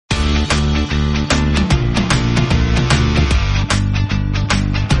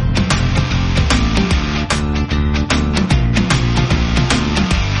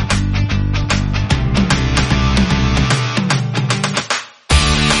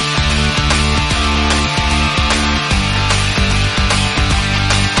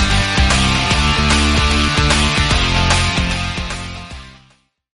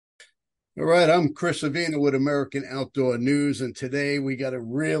right, I'm Chris Avina with American Outdoor News, and today we got a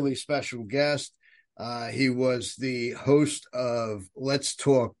really special guest. He was the host of Let's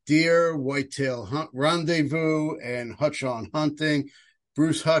Talk Deer, Whitetail Hunt Rendezvous, and Hutch on Hunting,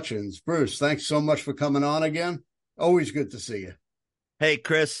 Bruce Hutchins. Bruce, thanks so much for coming on again. Always good to see you. Hey,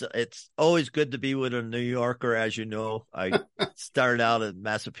 Chris, it's always good to be with a New Yorker. As you know, I started out at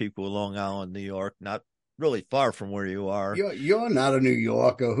Massapequa, Long Island, New York, not really far from where you are. You're not a New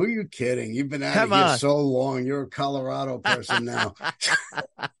Yorker. Who are you kidding? You've been out of Come here on. so long. You're a Colorado person now.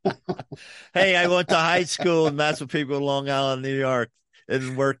 Hey, I went to high school in Massapequa, Long Island, New York,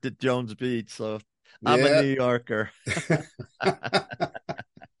 and worked at Jones Beach. So I'm a Yeah. New Yorker.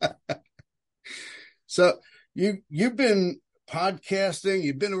 So you've been podcasting,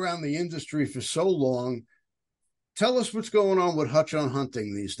 you've been around the industry for so long. Tell us what's going on with Hutch on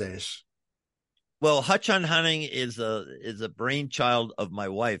Hunting these days. Well, Hutch on Hunting is a brainchild of my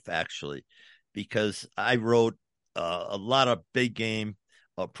wife, actually, because I wrote a lot of big game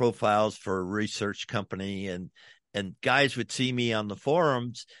profiles for a research company, and guys would see me on the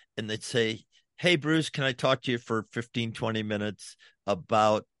forums and they'd say, "Hey, Bruce, can I talk to you for 15, 20 minutes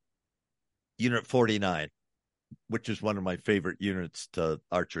about Unit 49, which is one of my favorite units to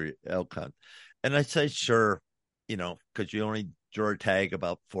archery elk hunt?" And I say, "Sure," because you only draw a tag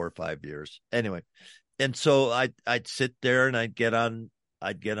about 4 or 5 years. Anyway, and so I'd sit there and I'd get on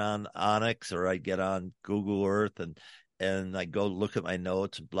Onyx, or I'd get on Google Earth, and I go look at my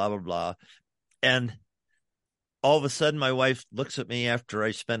notes and blah blah blah. And all of a sudden my wife looks at me after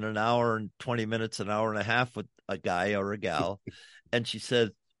I spend an hour and 20 minutes, an hour and a half with a guy or a gal, and she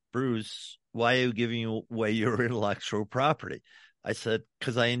said, "Bruce, why are you giving away your intellectual property?" I said,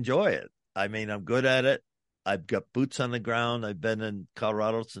 "Because I enjoy it. I mean, I'm good at it. I've got boots on the ground. I've been in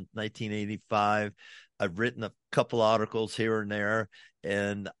Colorado since 1985. I've written a couple articles here and there,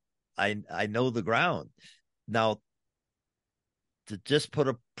 and I know the ground." Now, to just put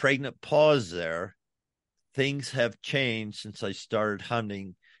a pregnant pause there, things have changed since I started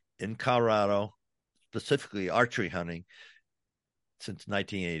hunting in Colorado, specifically archery hunting, since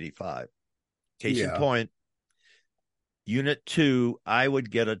 1985. Case in Yeah. point, Unit 2, I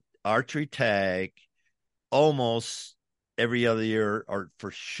would get an archery tag almost every other year, or for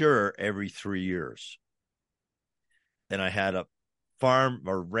sure every 3 years. And I had a farm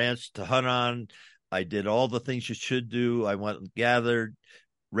or ranch to hunt on. I did all the things you should do. I went and gathered,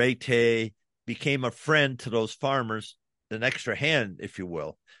 rete, became a friend to those farmers, an extra hand, if you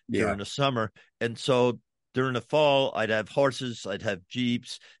will, Yeah. during the summer. And so during the fall, I'd have horses, I'd have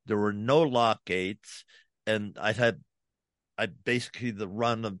Jeeps. There were no lock gates, and I'd basically the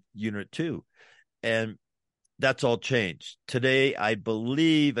run of Unit 2. And that's all changed. Today, I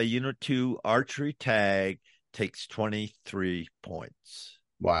believe a Unit 2 archery tag takes 23 points.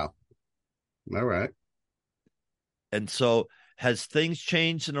 Wow. All right. And so, has things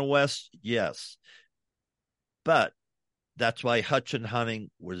changed in the West? Yes. But that's why Hutch on Hunting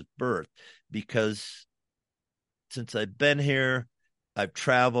was birthed, because since I've been here, I've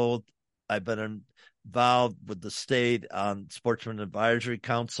traveled, I've been involved with the state on Sportsman Advisory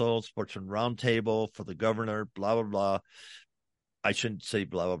Council, Sportsman Roundtable for the governor, blah, blah, blah. I shouldn't say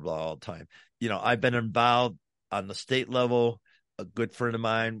blah, blah, blah all the time. I've been involved on the state level. A good friend of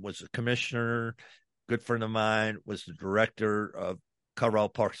mine was a commissioner. Good friend of mine was the director of Colorado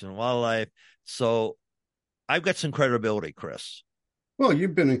Parks and Wildlife. So I've got some credibility, Chris. Well,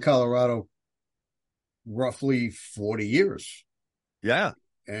 you've been in Colorado roughly 40 years Yeah.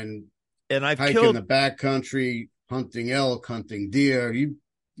 and And I've hiking the killed, backcountry, hunting elk, hunting deer.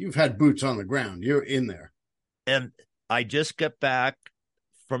 You've had boots on the ground. You're in there. and I just got back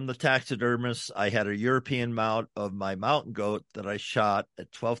from the taxidermist. I had a European mount of my mountain goat that I shot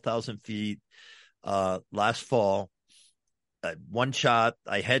at 12,000 feet last fall. One shot,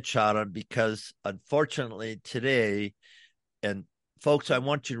 I headshot him because, unfortunately, today, and folks, I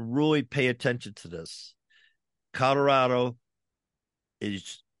want you to really pay attention to this. Colorado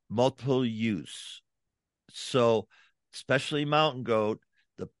is multiple use. So, especially mountain goat,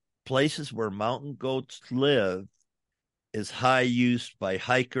 the places where mountain goats live is high use by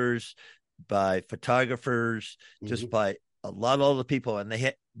hikers, by photographers, just Mm-hmm. by a lot of other people,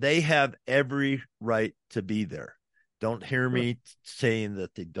 and they have every right to be there. Don't hear Sure. me saying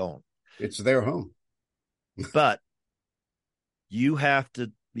that they don't. It's their home. But you have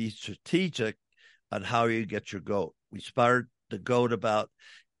to be strategic on how you get your goat. We spotted the goat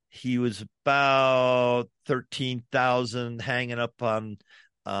he was about 13,000 hanging up on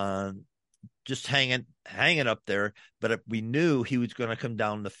just hanging up there. But we knew he was going to come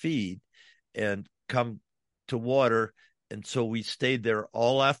down the feed and come to water. And so we stayed there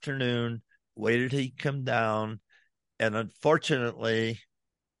all afternoon. waited till he come down, and unfortunately,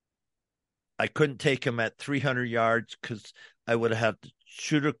 I couldn't take him at 300 yards because I would have had to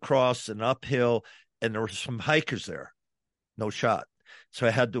shoot across an uphill, and there were some hikers there. No shot. So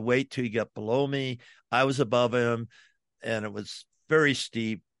I had to wait till he got below me. I was above him, and it was very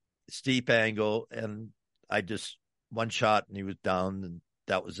steep angle, and I just one shot and he was down, and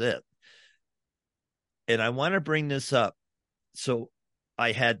that was it. And I want to bring this up. So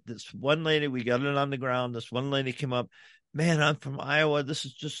I had this one lady, we got it on the ground. This one lady came up, man, I'm from Iowa. This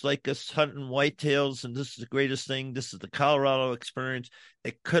is just like us hunting whitetails, and this is the greatest thing. This is the Colorado experience.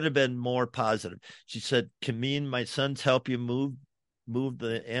 It could have been more positive. She said, can me and my sons help you move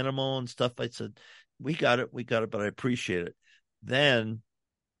the animal and stuff? I said, we got it, but I appreciate it. Then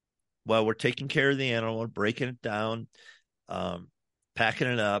while we're taking care of the animal, breaking it down, packing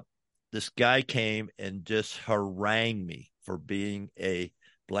it up, this guy came and just harangued me for being a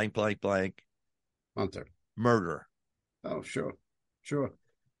blank, blank, blank hunter, murderer. Oh, sure.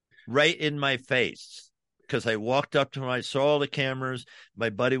 Right in my face. Because I walked up to him, I saw all the cameras. My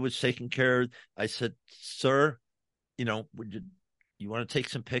buddy was taking care of. I said, sir, would you want to take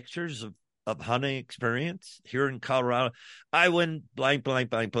some pictures of hunting experience here in Colorado? I went blank, blank,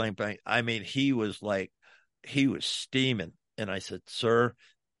 blank, blank, blank. I mean, he was steaming. And I said, sir,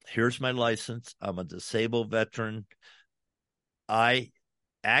 here's my license. I'm a disabled veteran. I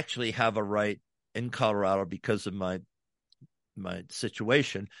actually have a right in Colorado because of my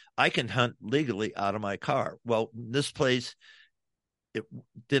situation. I can hunt legally out of my car. Well, this place, it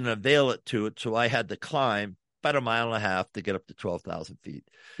didn't avail it to it. So I had to climb about 1.5 miles to get up to 12,000 feet.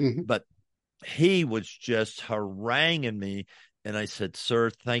 Mm-hmm. But he was just haranguing me. And I said, sir,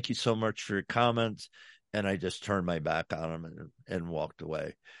 thank you so much for your comments. And I just turned my back on him and walked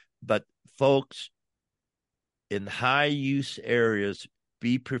away. But folks, in high use areas,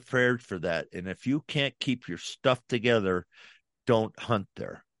 be prepared for that. And if you can't keep your stuff together, don't hunt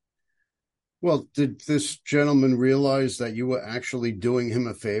there. Well, did this gentleman realize that you were actually doing him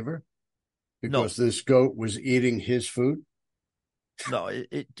a favor? Because this goat was eating his food? No,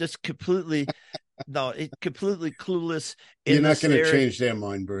 it just completely, completely clueless. You're not going to change their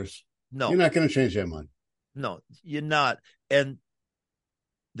mind, Bruce. No. You're not going to change their mind. No, you're not. And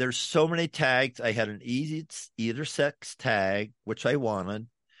there's so many tags. I had an easy either sex tag, which I wanted,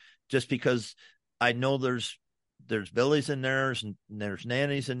 just because I know there's billies in there and there's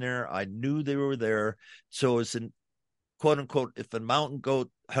nannies in there. I knew they were there. So it's in quote unquote, if a mountain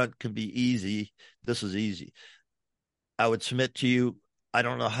goat hunt can be easy, this is easy. I would submit to you, I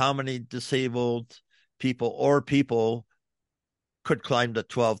don't know how many disabled people could climb to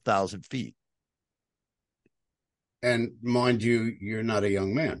 12,000 feet. And mind you, you're not a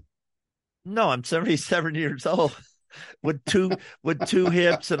young man. No, I'm 77 years old with two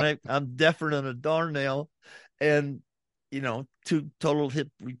hips, and I'm deafer than a doornail, and 2 total hip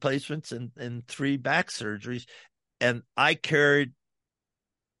replacements and 3 back surgeries. And I carried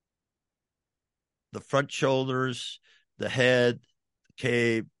the front shoulders, the head, the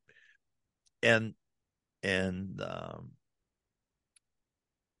cape, and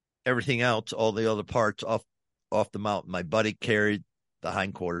everything else, all the other parts off the mountain. My buddy carried the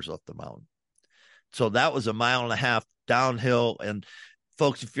hindquarters off the mountain. So that was 1.5 miles downhill. And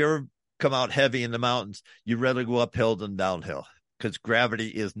folks, if you ever come out heavy in the mountains, you'd rather go uphill than downhill because gravity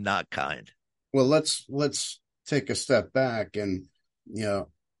is not kind. Well, let's take a step back and,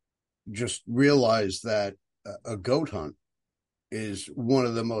 just realize that a goat hunt is one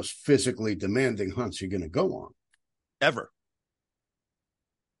of the most physically demanding hunts you're going to go on. Ever.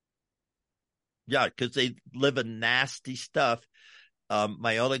 Yeah, because they live in nasty stuff.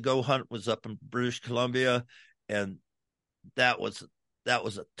 My other goat hunt was up in British Columbia, and that was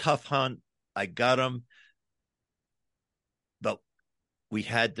a tough hunt. I got them, but we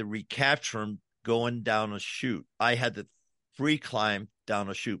had to recapture them going down a chute. I had to free climb down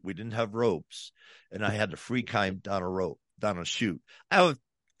a chute. We didn't have ropes, and I had to free climb down a chute. I was,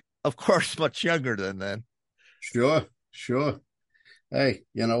 of course, much younger than then. Sure. Hey,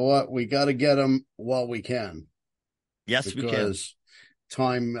 you know what? We got to get them while we can. Yes, we can. Because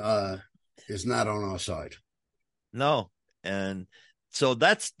time is not on our side. No, and so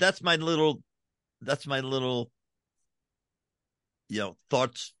that's my little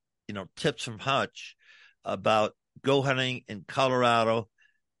thoughts, tips from Hutch about go hunting in Colorado.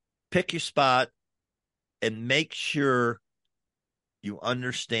 Pick your spot and make sure you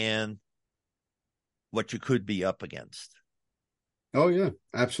understand what you could be up against. Oh, yeah,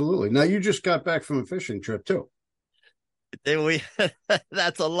 absolutely. Now, you just got back from a fishing trip, too.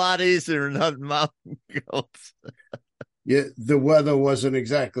 That's a lot easier than hunting mountain goats. Yeah, the weather wasn't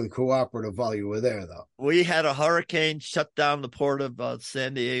exactly cooperative while you were there, though. We had a hurricane shut down the port of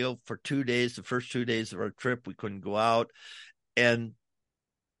San Diego for 2 days. The first 2 days of our trip, we couldn't go out. And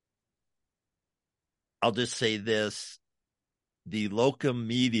I'll just say this, the local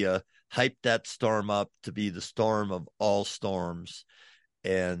media hyped that storm up to be the storm of all storms.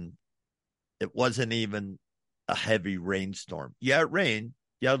 And it wasn't even a heavy rainstorm. Yeah, it rained.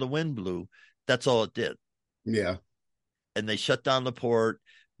 Yeah, the wind blew. That's all it did. Yeah. And they shut down the port.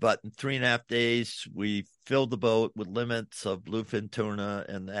 But in 3.5 days, we filled the boat with limits of bluefin tuna.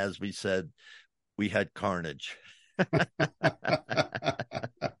 And as we said, we had carnage.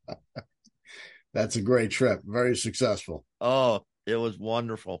 That's a great trip. Very successful. Oh, it was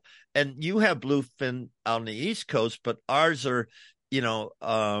wonderful. And you have bluefin on the East Coast, but ours are,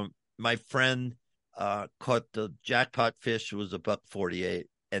 my friend caught the jackpot fish, was a buck 48,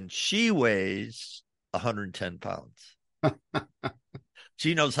 and she weighs 110 pounds.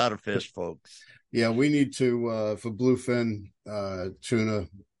 She knows how to fish, folks. Yeah, we need to for bluefin tuna.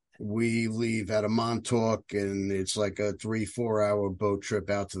 We leave out of Montauk, and it's like a 3-4 hour boat trip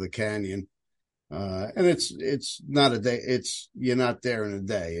out to the canyon. And it's not a day. You're not there in a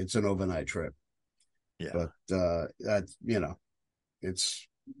day. It's an overnight trip. Yeah, But that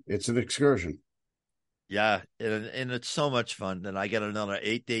it's an excursion. yeah, and it's so much fun. And I got another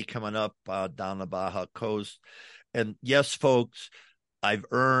 8 day coming up down the Baja Coast. And yes, folks, I've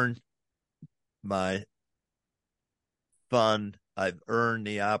earned my fun. I've earned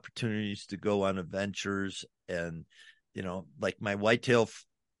the opportunities to go on adventures, and like my whitetail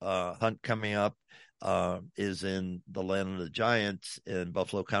hunt coming up is in the land of the giants in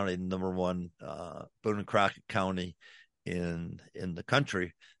Buffalo County, #1 Boone and Crockett County in the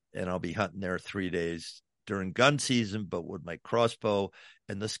country, and I'll be hunting there 3 days during gun season, but with my crossbow.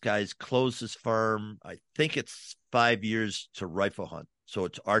 And this guy's closed his farm. I think it's 5 years to rifle hunt, so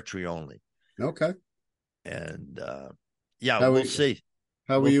it's archery only. Okay. And yeah, How we'll are, see.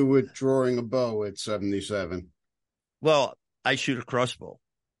 how are you with drawing a bow at 77? Well, I shoot a crossbow.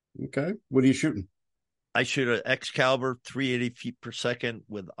 Okay. What are you shooting? I shoot an Excalibur 380 feet per second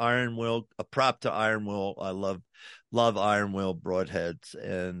with iron will, a prop to iron will. I love iron will broadheads,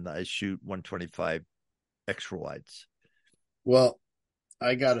 and I shoot 125 extra wides. Well,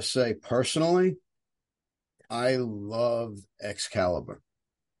 I got to say, personally, I love Excalibur.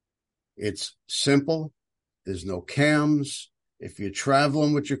 It's simple. There's no cams. If you're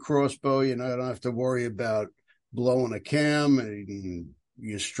traveling with your crossbow, you don't have to worry about blowing a cam and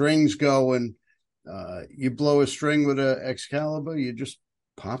your strings going. You blow a string with an Excalibur, you just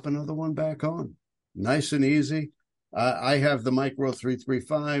pop another one back on. Nice and easy. I have the Micro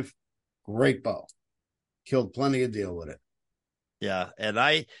 335. Great bow. Killed plenty of deal with it. Yeah,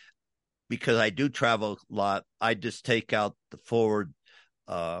 and because I do travel a lot, I just take out the forward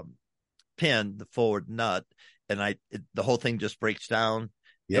pin, the forward nut, and the whole thing just breaks down.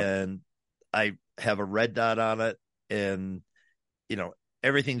 Yep. And I have a red dot on it, and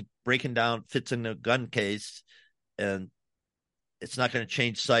everything breaking down, fits in the gun case, and it's not going to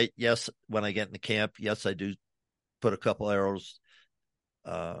change sight. Yes, when I get in the camp, yes, I do put a couple arrows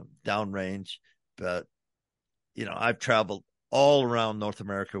downrange, but I've traveled all around North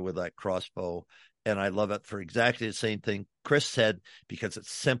America with that crossbow, and I love it for exactly the same thing Chris said, because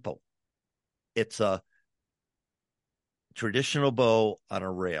it's simple. It's a traditional bow on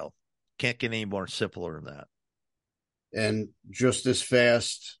a rail. Can't get any more simpler than that. And just as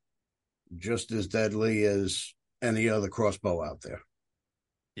fast, just as deadly as any other crossbow out there.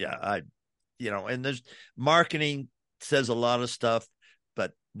 Yeah, and there's marketing says a lot of stuff,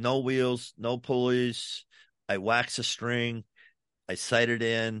 but no wheels, no pulleys. I wax a string, I sight it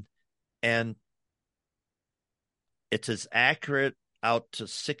in, and it's as accurate out to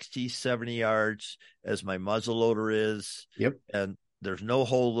 60, 70 yards as my muzzle loader is. Yep. And there's no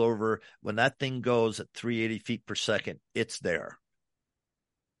holdover. When that thing goes at 380 feet per second, it's there.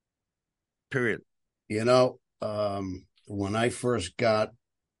 Period. When I first got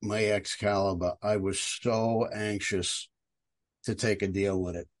my Excalibur, I was so anxious to take a deal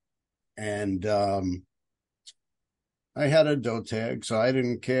with it. And I had a doe tag, so I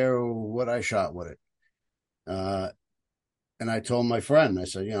didn't care what I shot with it. And I told my friend, I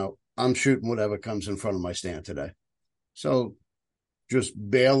said, I'm shooting whatever comes in front of my stand today. So just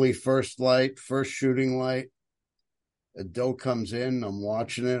barely first shooting light. A doe comes in, I'm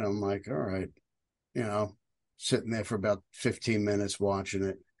watching it. I'm like, all right, sitting there for about 15 minutes watching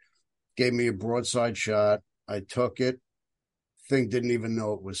it. Gave me a broadside shot. I took it. Thing didn't even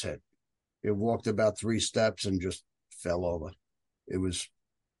know it was hit. It walked about 3 steps and just fell over.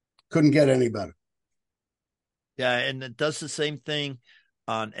 Couldn't get any better. Yeah, and it does the same thing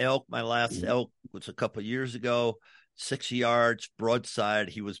on elk. My last elk was a couple of years ago, 6 yards broadside.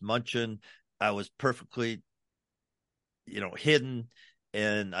 He was munching. I was perfectly, hidden,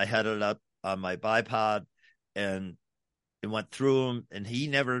 and I had it up on my bipod, and it went through him, and he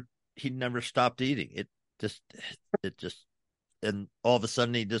never stopped eating. Just, it just, and all of a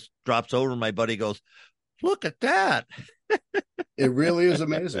sudden he just drops over. My buddy goes, "Look at that!" It really is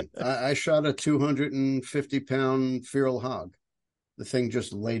amazing. I shot a 250-pound feral hog. The thing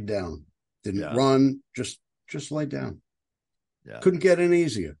just laid down, didn't Yeah, run, just laid down. yeah. Couldn't get any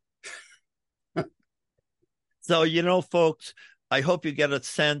easier. So, folks, I hope you get a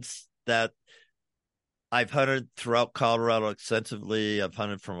sense that I've hunted throughout Colorado extensively. I've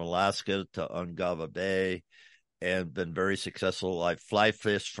hunted from Alaska to Ungava Bay and been very successful. I fly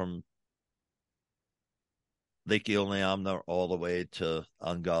fished from Lake Iliamna all the way to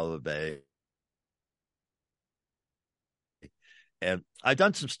Ungava Bay. And I've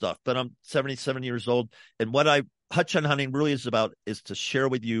done some stuff, but I'm 77 years old. And what hutch on hunting really is about is to share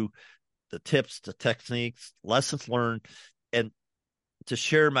with you the tips, the techniques, lessons learned, and to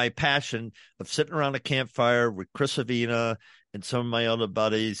share my passion of sitting around a campfire with Chris Avina and some of my other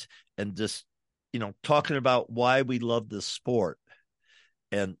buddies and just, talking about why we love this sport.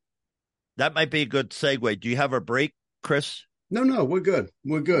 And that might be a good segue. Do you have a break, Chris? No, we're good.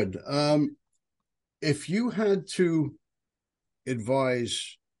 We're good. If you had to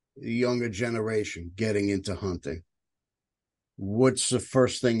advise the younger generation getting into hunting, what's the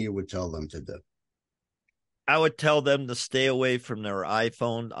first thing you would tell them to do? I would tell them to stay away from their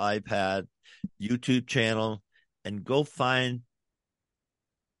iPhone, iPad, YouTube channel, and go find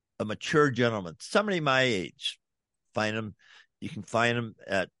a mature gentleman, somebody my age. Find them. You can find them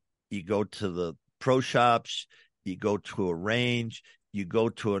you go to the pro shops, you go to a range, you go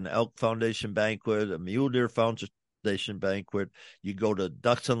to an Elk Foundation banquet, a Mule Deer Foundation banquet, you go to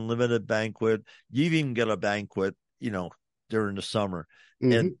Ducks Unlimited banquet, you even get a banquet, during the summer.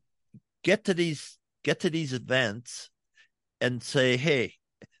 Mm-hmm. And get to these events and say, "Hey,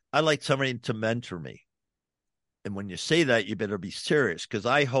 I'd like somebody to mentor me." And when you say that, you better be serious, because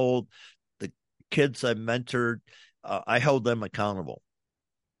I hold the kids I mentored, I hold them accountable.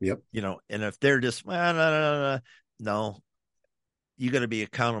 Yep. And if they're just, no, you got to be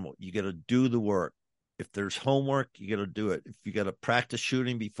accountable. You got to do the work. If there's homework, you got to do it. If you got to practice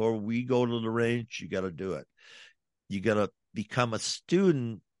shooting before we go to the range, you got to do it. You got to become a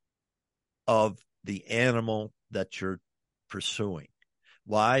student of the animal that you're pursuing.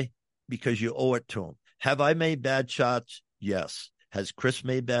 Why? Because you owe it to them. Have I made bad shots? Yes. Has Chris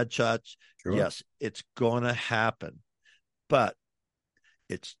made bad shots? Sure. Yes. It's going to happen. But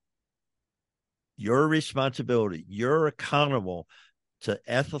it's your responsibility. You're accountable to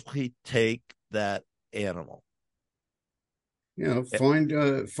ethically take that animal. Find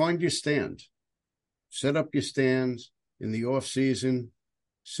your stand. Set up your stands in the off season.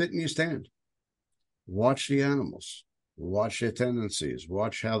 Sit in your stand. Watch the animals. Watch their tendencies.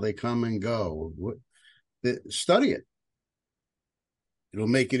 Watch how they come and go. Study it. It'll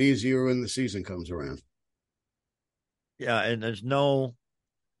make it easier when the season comes around. Yeah, and there's no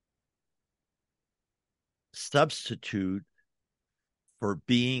substitute for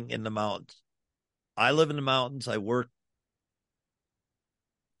being in the mountains. I live in the mountains. I work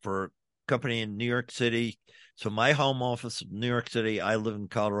for a company in New York City. So my home office in New York City, I live in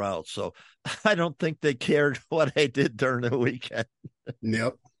Colorado. So I don't think they cared what I did during the weekend.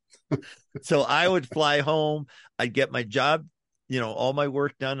 Yep. So I would fly home. I'd get my job, all my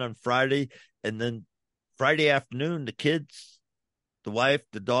work done on Friday. And then Friday afternoon, the kids, the wife,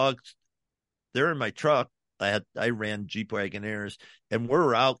 the dogs, they're in my truck. I ran Jeep Wagoneers, and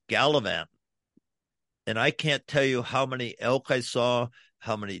we're out gallivanting. And I can't tell you how many elk I saw,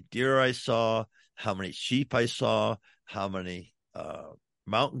 how many deer I saw, how many sheep I saw, how many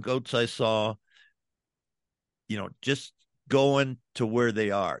mountain goats I saw, just going to where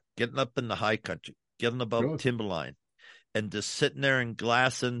they are, getting up in the high country, getting above Sure. timberline, and just sitting there and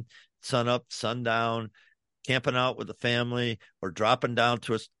glassing, sun up, sundown, camping out with the family, or dropping down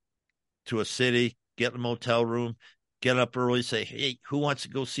to a city, get a motel room, get up early, say, "Hey, who wants to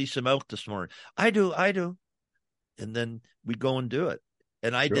go see some elk this morning?" I do. And then we go and do it.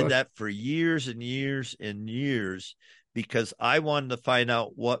 And I did that for years and years and years, because I wanted to find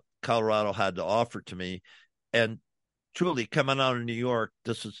out what Colorado had to offer to me. And truly, coming out of New York,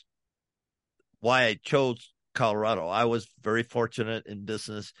 this is why I chose Colorado. I was very fortunate in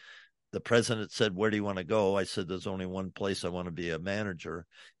business. The president said, "Where do you want to go?" I said, "There's only one place I want to be a manager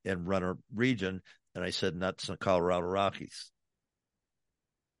and run a region." And I said, "And that's the Colorado Rockies."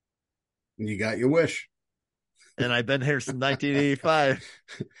 And you got your wish. and I've been here since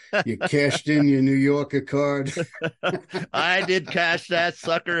 1985. You cashed in your New Yorker card. I did cash that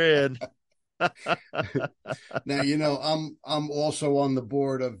sucker in. Now, I'm also on the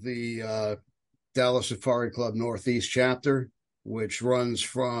board of the Dallas Safari Club Northeast chapter, which runs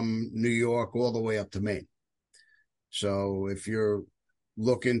from New York all the way up to Maine. So if you're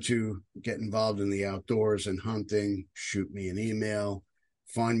looking to get involved in the outdoors and hunting, shoot me an email.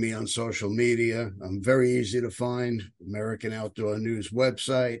 Find me on social media. I'm very easy to find. American Outdoor News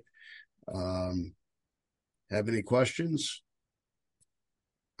website. Have any questions?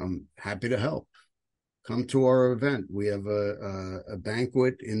 I'm happy to help. Come to our event. We have a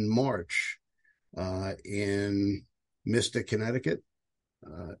banquet in March in Mystic, Connecticut.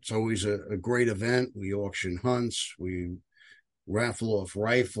 It's always a great event. We auction hunts. We raffle off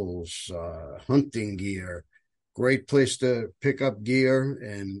rifles, hunting gear. Great place to pick up gear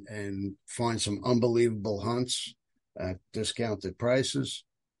and find some unbelievable hunts at discounted prices.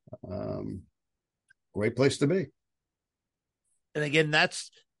 Great place to be. And again, that's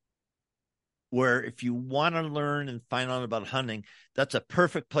where if you want to learn and find out about hunting, that's a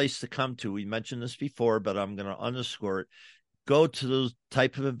perfect place to come to. We mentioned this before, but I'm going to underscore it. Go to those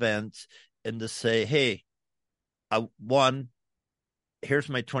type of events and to say, hey, here's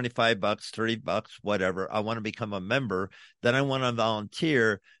my $25, $30, whatever. I want to become a member. Then I want to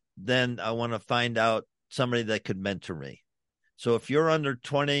volunteer. Then I want to find out somebody that could mentor me. So if you're under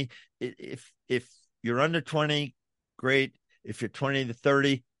 20, if you're under 20, great. If you're 20 to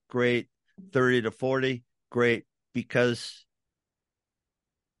 30, great. 30 to 40, great. Because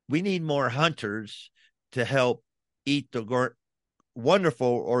we need more hunters to help eat the wonderful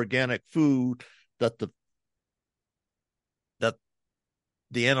organic food that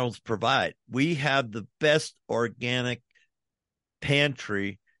the animals provide. We have the best organic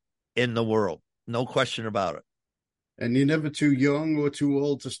pantry in the world. No question about it. And you're never too young or too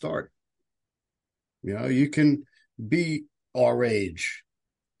old to start. You can be our age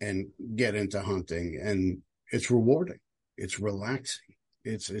and get into hunting, and it's rewarding. It's relaxing.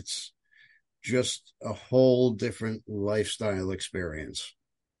 It's just a whole different lifestyle experience.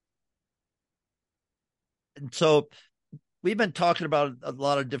 And so we've been talking about a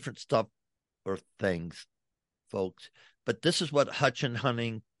lot of different stuff or things, folks, but this is what Hutch and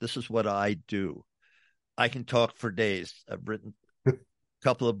Hunting, this is what I do. I can talk for days. I've written a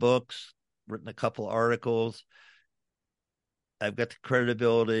couple of books, written a couple of articles. I've got the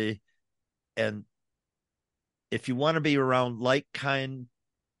credibility. And if you want to be around like-kind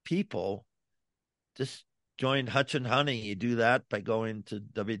people, just join Hutch and Hunting. You do that by going to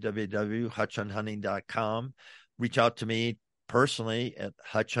www.hutchandhunting.com. Reach out to me personally at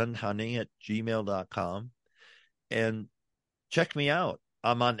hutchandhunting@gmail.com and check me out.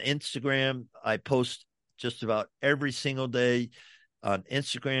 I'm on Instagram. I post just about every single day on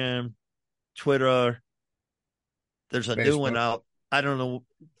Instagram, Twitter. There's a new one out. I don't know,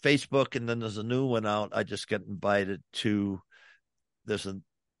 Facebook, and then there's a new one out. I just get invited to. There's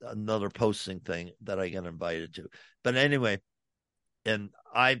another posting thing that I get invited to. But anyway, and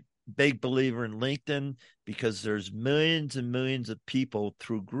I'm big believer in LinkedIn because there's millions and millions of people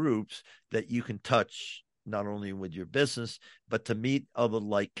through groups that you can touch, not only with your business, but to meet other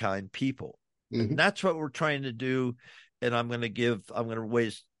like-kind people. Mm-hmm. And that's what we're trying to do. And I'm going to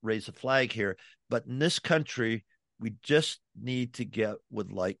raise a flag here. But in this country, we just need to get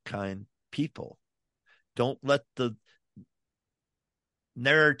with like-kind people. Don't let the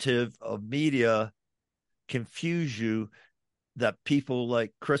narrative of media confuse you that people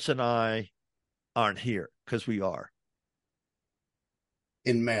like Chris and I aren't here, because we are.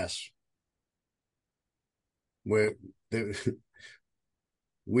 In mass.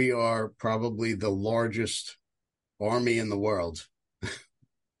 We are probably the largest army in the world,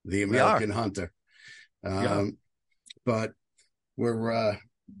 the American hunter. But we're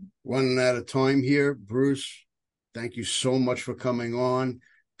running out of time here. Bruce, thank you so much for coming on.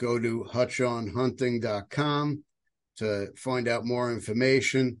 Go to hutchonhunting.com to find out more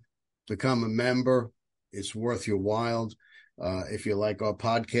information. Become a member. It's worth your while. If you like our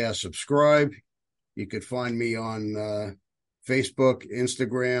podcast, subscribe. You could find me on Facebook,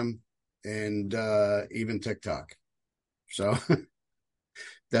 Instagram, and even TikTok. So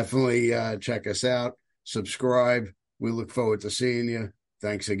definitely check us out. Subscribe. We look forward to seeing you.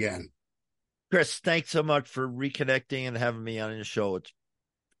 Thanks again. Chris, thanks so much for reconnecting and having me on your show.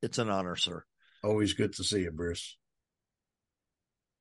 It's an honor, sir. Always good to see you, Bruce.